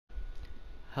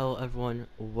Hello everyone,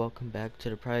 welcome back to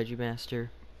the Prodigy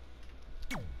Master.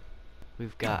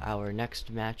 We've got our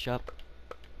next matchup.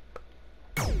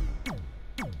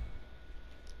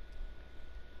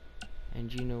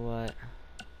 And you know what?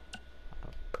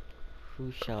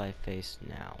 Who shall I face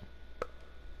now?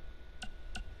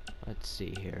 Let's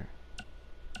see here.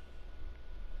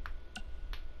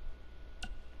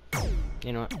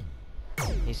 You know what?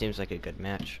 He seems like a good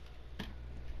match.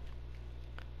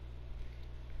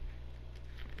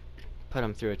 Put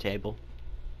him through a table.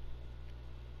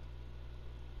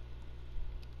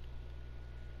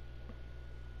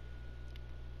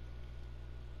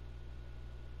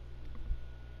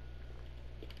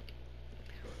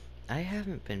 I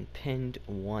haven't been pinned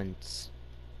once.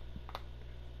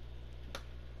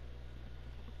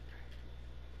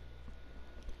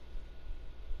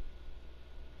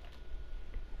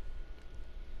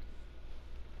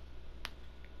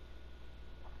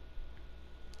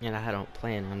 And I don't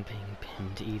plan on being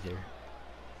pinned either.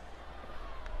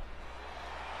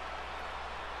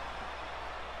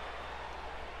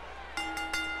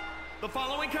 The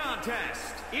following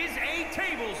contest is a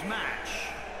tables match.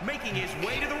 Making his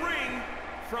way to the ring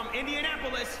from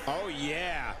Indianapolis. Oh,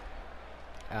 yeah.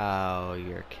 Oh,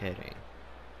 you're kidding.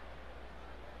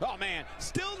 Oh, man,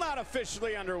 still not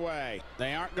officially underway.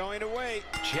 They aren't going to wait.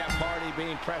 Jeff Hardy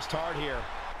being pressed hard here.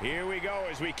 Here we go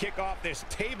as we kick off this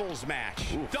tables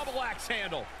match. Oof. Double axe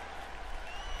handle.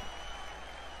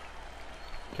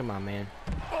 Come on, man.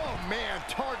 Oh, man,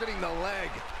 targeting the leg.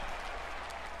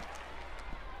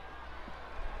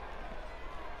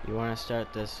 You want to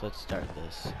start this? Let's start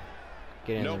this.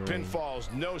 Get in No the ring.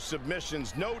 pinfalls, no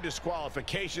submissions, no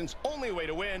disqualifications. Only way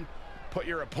to win, put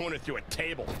your opponent through a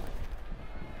table.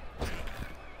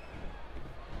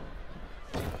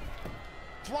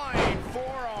 Flying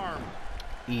forearm.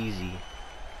 Easy.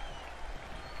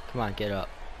 Come on, get up.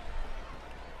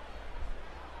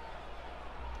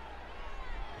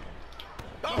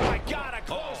 Oh, my God, a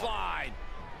clothesline.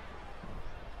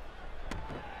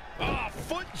 Oh,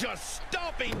 foot just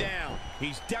stomping down.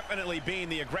 He's definitely being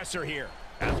the aggressor here.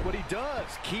 That's what he does.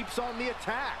 Keeps on the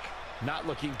attack. Not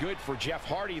looking good for Jeff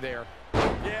Hardy there.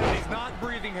 Yeah, he's not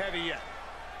breathing heavy yet.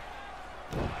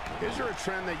 Is there a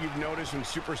trend that you've noticed when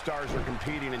superstars are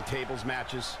competing in tables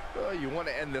matches? You want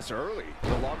to end this early.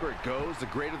 The longer it goes, the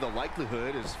greater the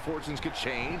likelihood is fortunes could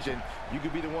change and you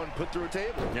could be the one put through a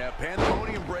table. Yeah,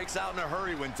 pandemonium breaks out in a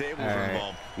hurry when tables are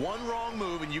involved. One wrong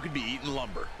move and you could be eating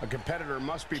lumber. A competitor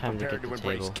must be Time to prepared get to the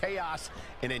embrace table. chaos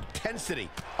and intensity.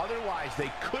 Otherwise,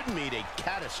 they could meet a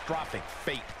catastrophic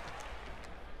fate.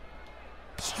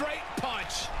 Straight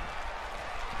punch.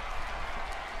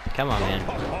 Come on, man.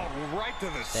 Oh, right to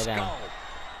the Stay skull. down.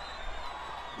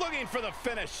 Looking for the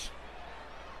finish.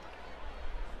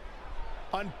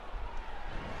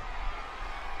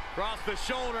 Cross the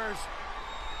shoulders.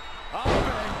 Up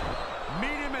and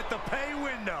meet him at the pay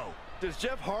window. Does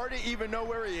Jeff Hardy even know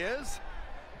where he is?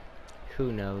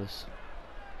 Who knows?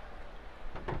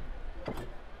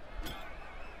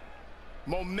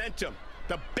 Momentum.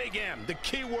 The big M. The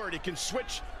key word. It can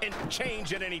switch and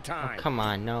change at any time. Oh, come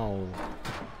on, no.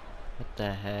 What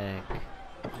the heck?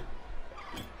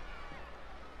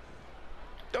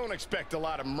 Don't expect a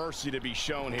lot of mercy to be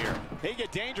shown here. They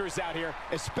get dangerous out here,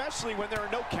 especially when there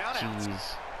are no countouts.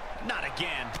 Jeez. Not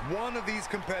again. One of these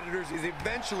competitors is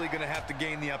eventually going to have to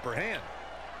gain the upper hand.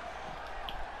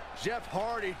 Jeff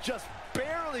Hardy just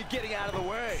barely getting out of the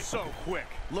way. So quick.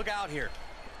 Look out here.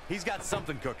 He's got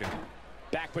something cooking.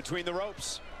 Back between the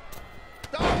ropes.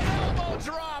 Oh, elbow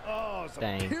drop. Oh, it's a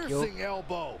Thank piercing you.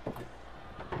 elbow.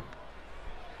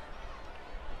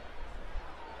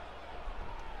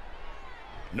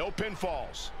 No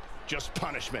pinfalls, just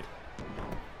punishment.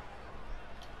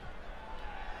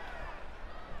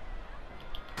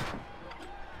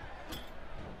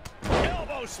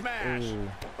 Elbow smash.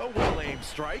 Ooh. A well-aimed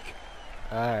strike.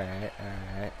 Alright,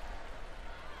 alright.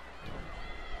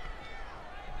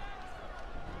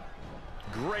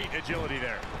 Great agility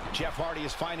there. Jeff Hardy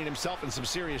is finding himself in some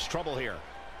serious trouble here.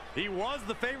 He was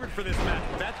the favorite for this match,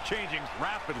 but that's changing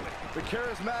rapidly. The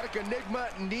charismatic Enigma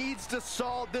needs to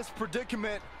solve this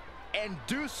predicament and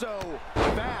do so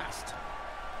fast.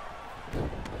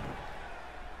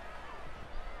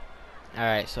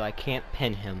 Alright, so I can't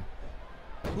pin him.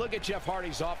 Look at Jeff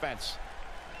Hardy's offense.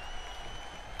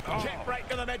 Kick right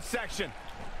to the midsection.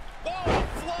 Oh,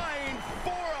 flying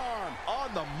forearm.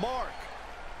 On the mark.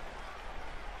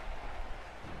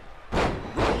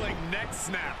 Rolling neck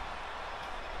snap.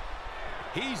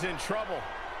 He's in trouble.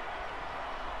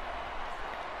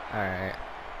 Alright.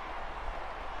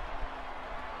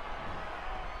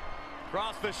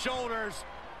 Cross the shoulders.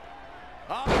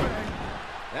 Up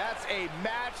and That's a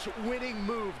match-winning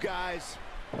move, guys.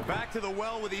 Back to the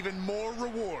well with even more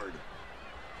reward.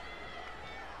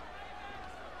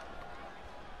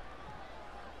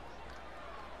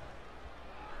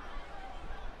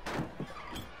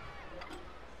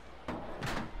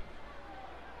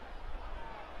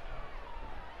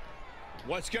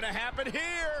 What's going to happen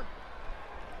here?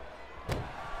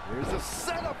 Here's a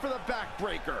setup for the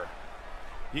backbreaker.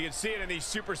 You can see it in these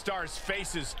superstars'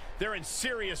 faces. They're in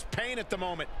serious pain at the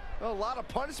moment. A lot of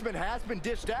punishment has been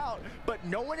dished out, but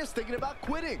no one is thinking about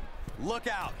quitting. Look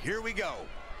out. Here we go.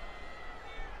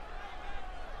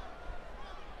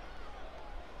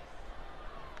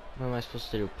 What am I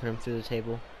supposed to do? Put him through the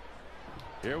table?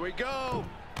 Here we go.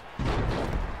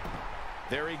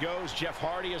 There he goes. Jeff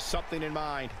Hardy has something in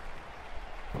mind.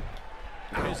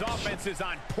 His offense is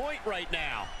on point right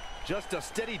now. Just a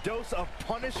steady dose of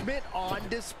punishment on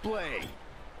display.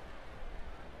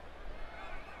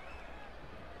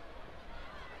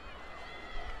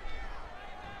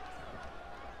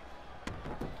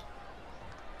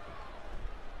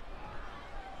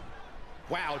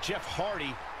 Wow, Jeff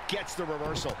Hardy gets the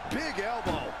reversal. Big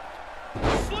elbow.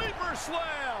 Sleeper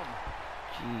slam.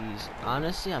 Jeez.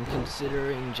 Honestly, I'm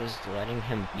considering just letting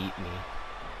him beat me.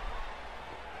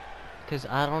 Because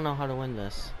I don't know how to win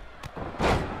this.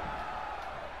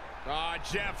 Ah,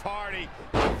 Jeff Hardy,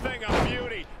 a thing of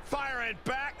beauty. Firing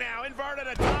back now. Inverted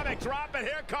atomic drop, and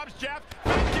here comes Jeff.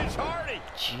 Vintage Hardy.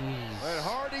 Jeez. When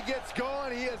Hardy gets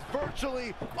going, he is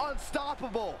virtually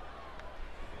unstoppable.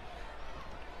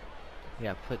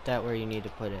 Yeah, put that where you need to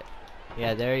put it.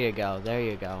 Yeah, there you go. There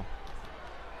you go.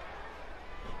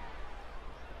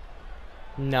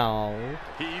 No.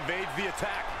 He evades the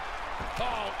attack.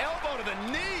 Oh, elbow to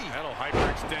the knee. That'll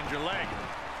hyperextend your leg.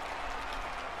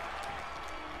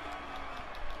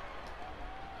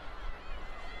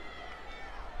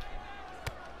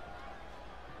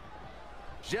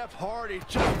 Jeff Hardy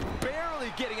just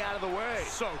barely getting out of the way.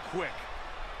 So quick.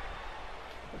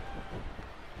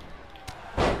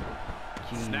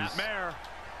 Jeez. Snapmare.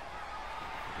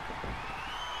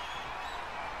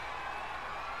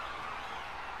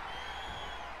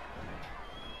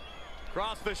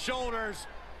 Across the shoulders.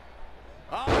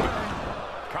 Up.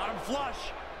 Caught him flush.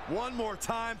 One more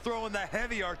time, throwing the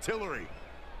heavy artillery.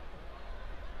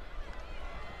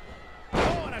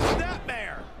 Oh, and a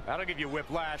snapmare. That'll give you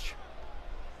whiplash.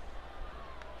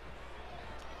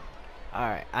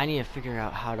 Alright, I need to figure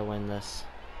out how to win this.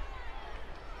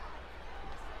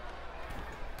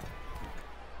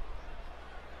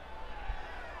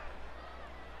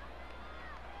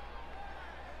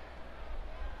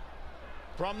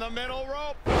 From the middle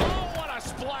rope. Oh, what a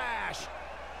splash.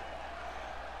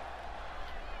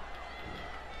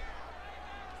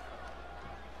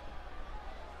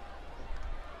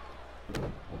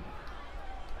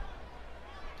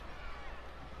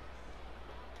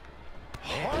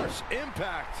 Harsh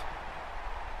impact.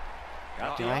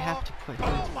 Do I have to put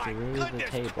him through the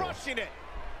table? Crushing it.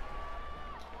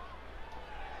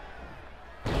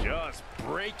 Just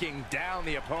breaking down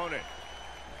the opponent.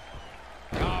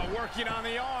 Working on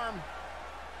the arm.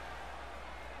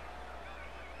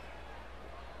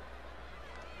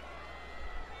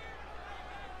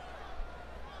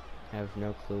 I have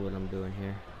no clue what I'm doing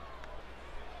here.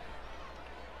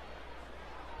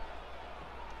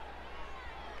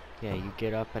 Yeah, you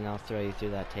get up and I'll throw you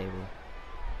through that table.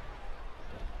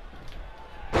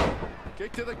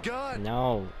 Kick to the gut.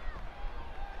 No.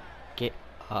 Get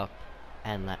up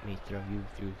and let me throw you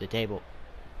through the table.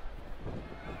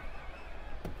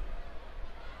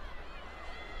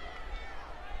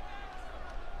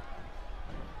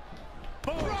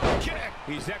 Boom, kick.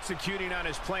 He's executing on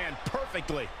his plan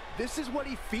perfectly. This is what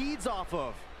he feeds off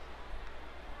of.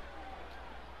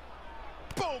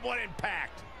 Boom, what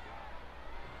impact.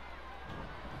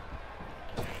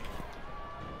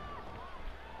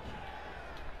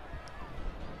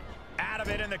 Out of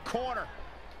it in the corner.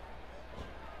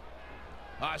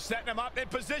 Setting him up in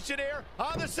position here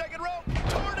on the second rope.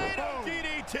 Tornado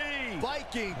DDT.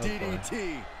 Viking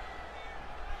DDT.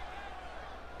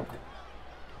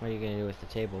 What are you gonna do with the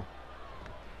table?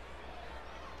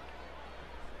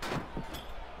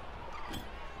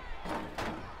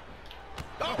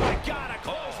 Oh my God, a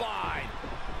clothesline.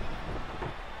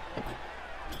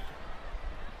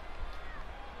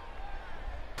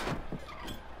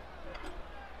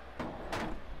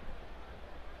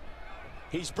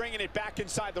 He's bringing it back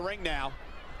inside the ring now.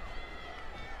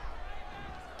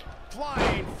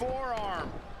 Flying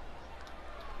forearm.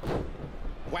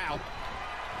 Wow.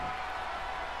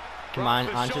 Come on,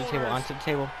 onto the table, onto the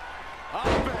table.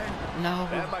 No.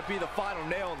 That might be the final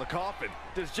nail in the coffin.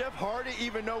 Does Jeff Hardy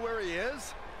even know where he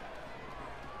is?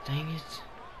 Dang it.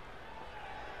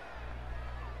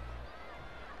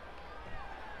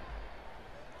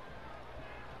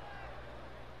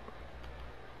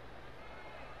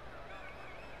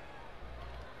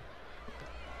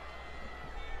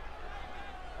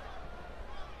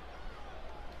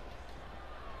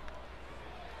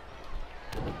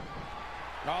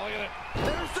 Oh, look at it.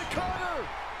 There's the cutter.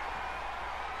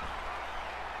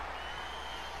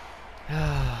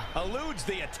 Eludes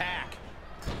the attack.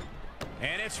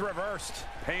 And it's reversed.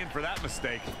 Paying for that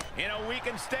mistake. In a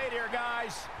weakened state here,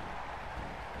 guys.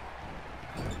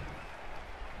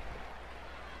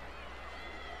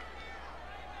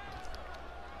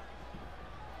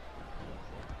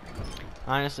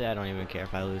 Honestly, I don't even care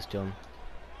if I lose to him.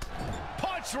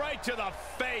 Punch right to the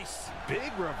face.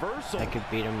 Big reversal. I could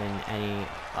beat him in any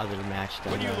other match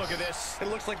than When you this. look at this, It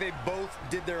looks like they both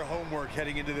did their homework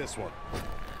heading into this one.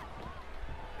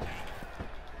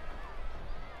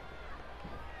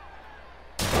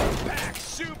 back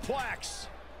suplex.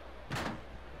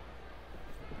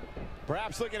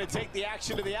 Perhaps looking to take the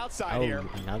action to the outside Oh, here.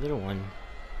 another one.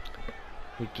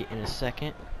 We get in a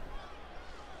second.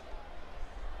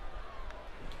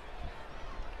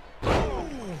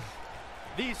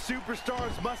 These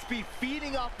superstars must be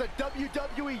feeding off the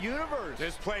WWE Universe.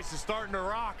 This place is starting to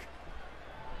rock.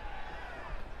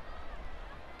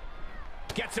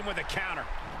 Gets him with a counter.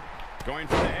 Going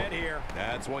for the head here.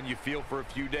 That's one you feel for a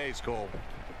few days, Cole.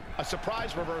 A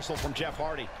surprise reversal from Jeff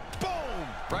Hardy. Boom!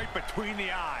 Right between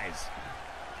the eyes.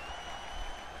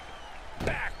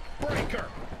 Back breaker.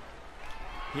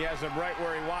 He has him right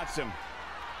where he wants him.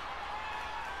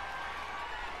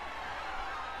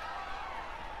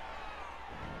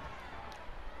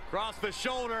 Cross the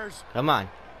shoulders. Come on.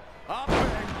 Up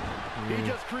and He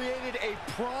just created a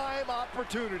prime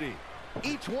opportunity.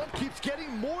 Each one keeps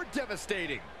getting more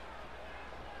devastating.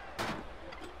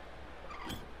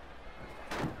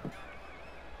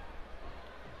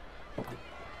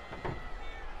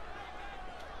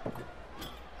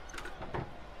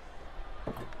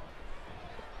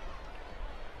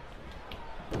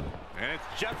 and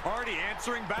it's Jeff Hardy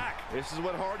answering back. This is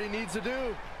what Hardy needs to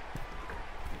do.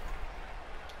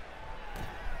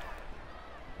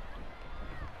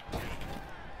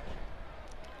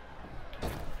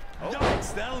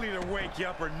 Yikes, that'll either wake you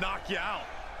up or knock you out.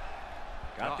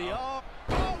 Got the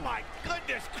oh my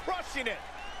goodness, crushing it.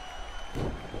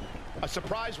 A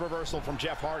surprise reversal from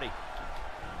Jeff Hardy.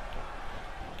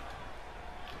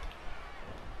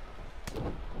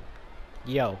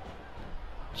 Yo.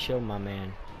 Chill, my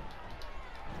man.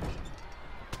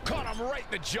 Caught him right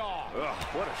in the jaw. Ugh,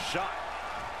 what a shot.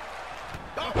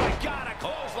 Oh my God, a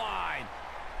clothesline.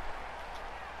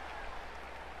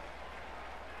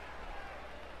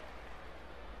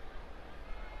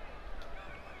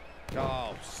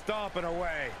 Oh, stomping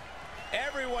away.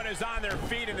 Everyone is on their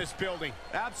feet in this building.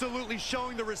 Absolutely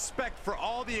showing the respect for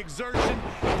all the exertion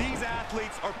these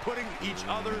athletes are putting each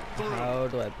other through. How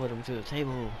do I put him through the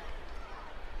table?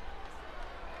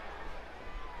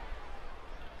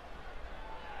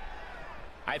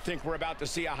 I think we're about to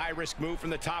see a high-risk move from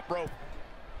the top rope.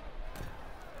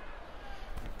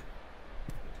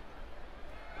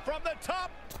 From the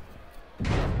top.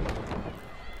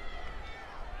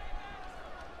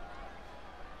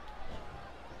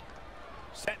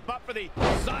 Set up for the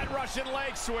side Russian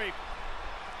leg sweep.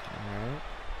 Alright.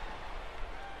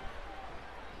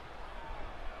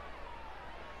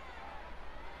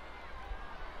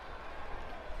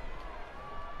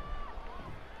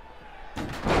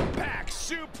 Back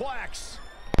suplex.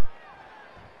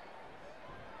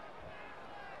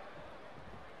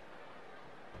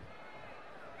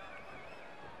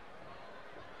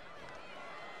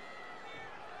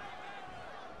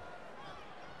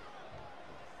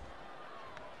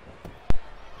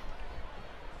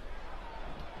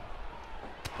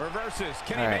 Reverses.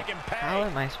 Can he make him pay? How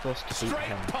am I supposed to beat Straight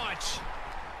him? punch.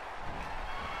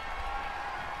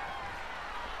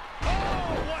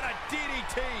 Oh, what a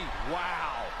DDT.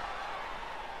 Wow.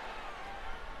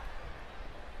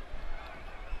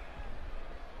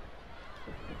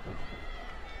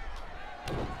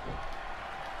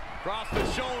 Cross the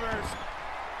shoulders.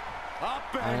 Up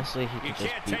and Honestly, he You could just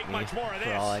can't beat take me much more of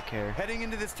for all this. I care. Heading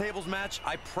into this tables match,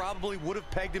 I probably would have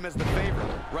pegged him as the favorite.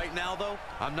 Right now, though,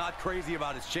 I'm not crazy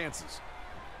about his chances.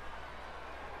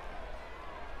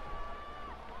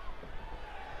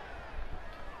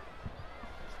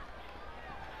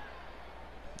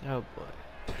 Oh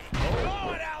boy.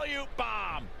 Oh, an alley-oop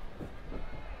bomb.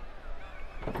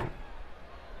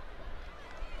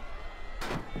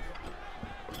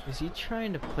 Is he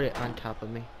trying to put it on top of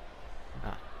me?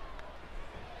 Ah.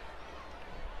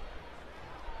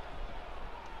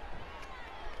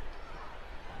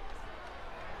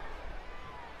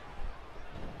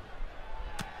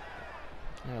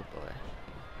 Oh boy.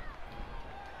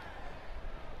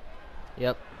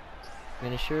 Yep.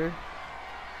 Finisher.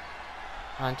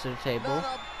 Onto the table.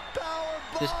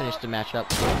 Just finished the match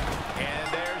up.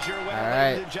 And there's your winner, All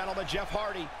right. ladies and gentlemen, Jeff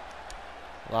Hardy.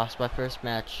 Lost my first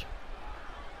match.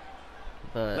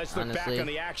 But Let's look honestly, back on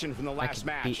the action from the I last could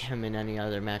match. beat him in any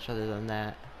other match other than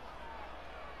that.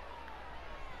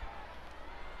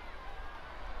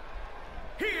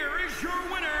 Here is your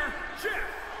winner, Jeff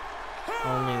Hardy.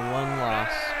 Only one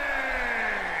loss.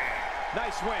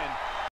 Nice win.